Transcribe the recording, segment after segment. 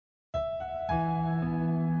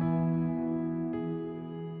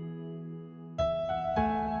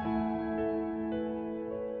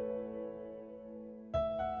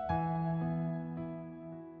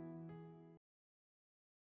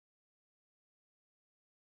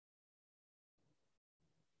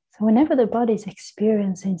So whenever the body is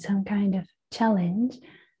experiencing some kind of challenge,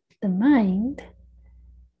 the mind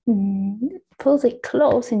pulls it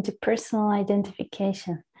close into personal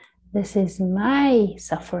identification. This is my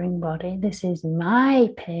suffering body. This is my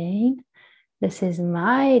pain. This is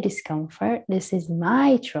my discomfort. This is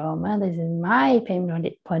my trauma. This is my pain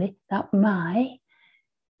body. That my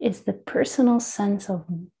is the personal sense of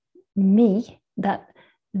me that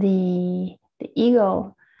the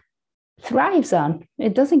ego thrives on.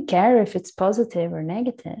 It doesn't care if it's positive or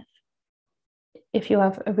negative. If you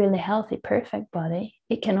have a really healthy, perfect body,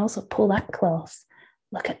 it can also pull that close.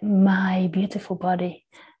 Look at my beautiful body.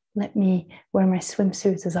 Let me wear my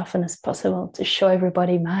swimsuits as often as possible to show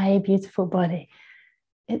everybody my beautiful body.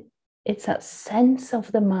 It's that sense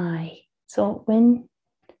of the my. So when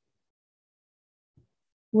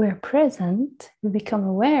we're present, we become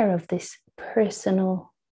aware of this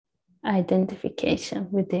personal identification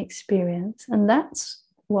with the experience. And that's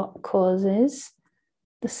what causes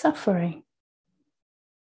the suffering.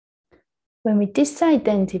 When we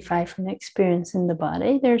disidentify from the experience in the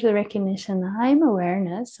body, there's a recognition that I'm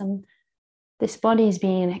awareness and this body is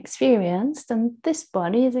being experienced and this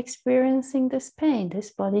body is experiencing this pain. This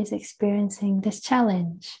body is experiencing this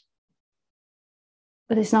challenge.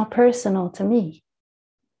 But it's not personal to me.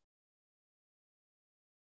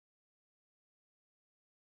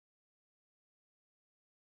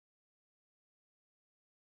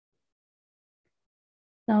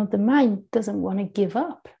 Now, the mind doesn't want to give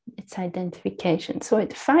up its identification, so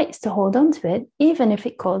it fights to hold on to it, even if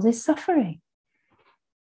it causes suffering.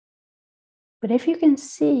 But if you can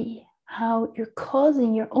see how you're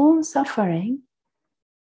causing your own suffering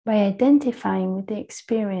by identifying with the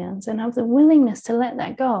experience and have the willingness to let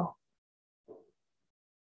that go.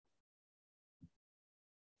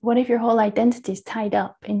 What if your whole identity is tied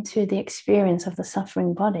up into the experience of the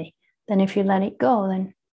suffering body? Then if you let it go,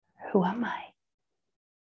 then who am I?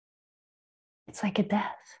 It's like a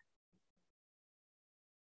death.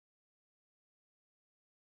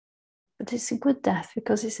 But it's a good death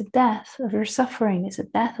because it's a death of your suffering. It's a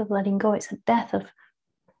death of letting go. It's a death of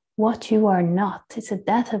what you are not. It's a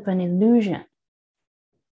death of an illusion.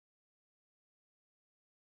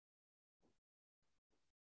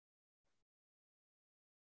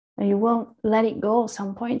 And you won't let it go at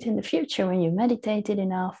some point in the future when you meditated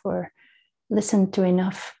enough or listened to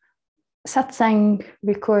enough satsang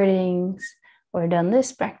recordings or done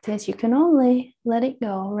this practice. You can only let it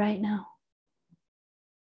go right now.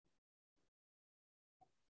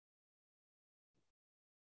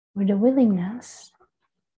 With the willingness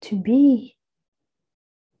to be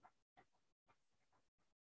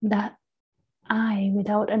that I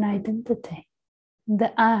without an identity,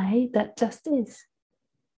 the I that just is.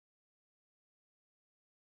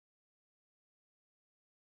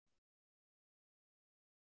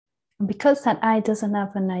 And because that I doesn't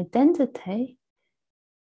have an identity,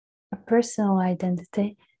 a personal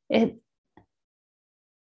identity, it's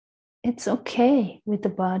okay with the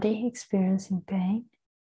body experiencing pain.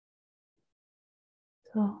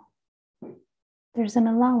 So there's an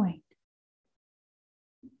allowing.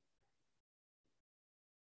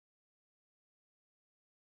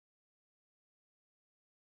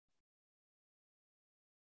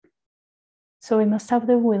 So we must have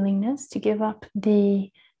the willingness to give up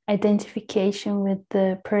the identification with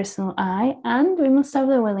the personal I, and we must have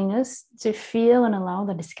the willingness to feel and allow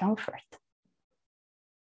the discomfort.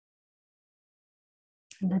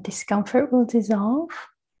 And the discomfort will dissolve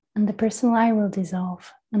and the personal I will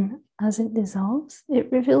dissolve. And as it dissolves,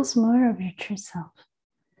 it reveals more of your true self.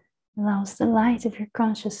 Allows the light of your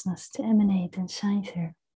consciousness to emanate and shine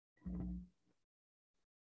through.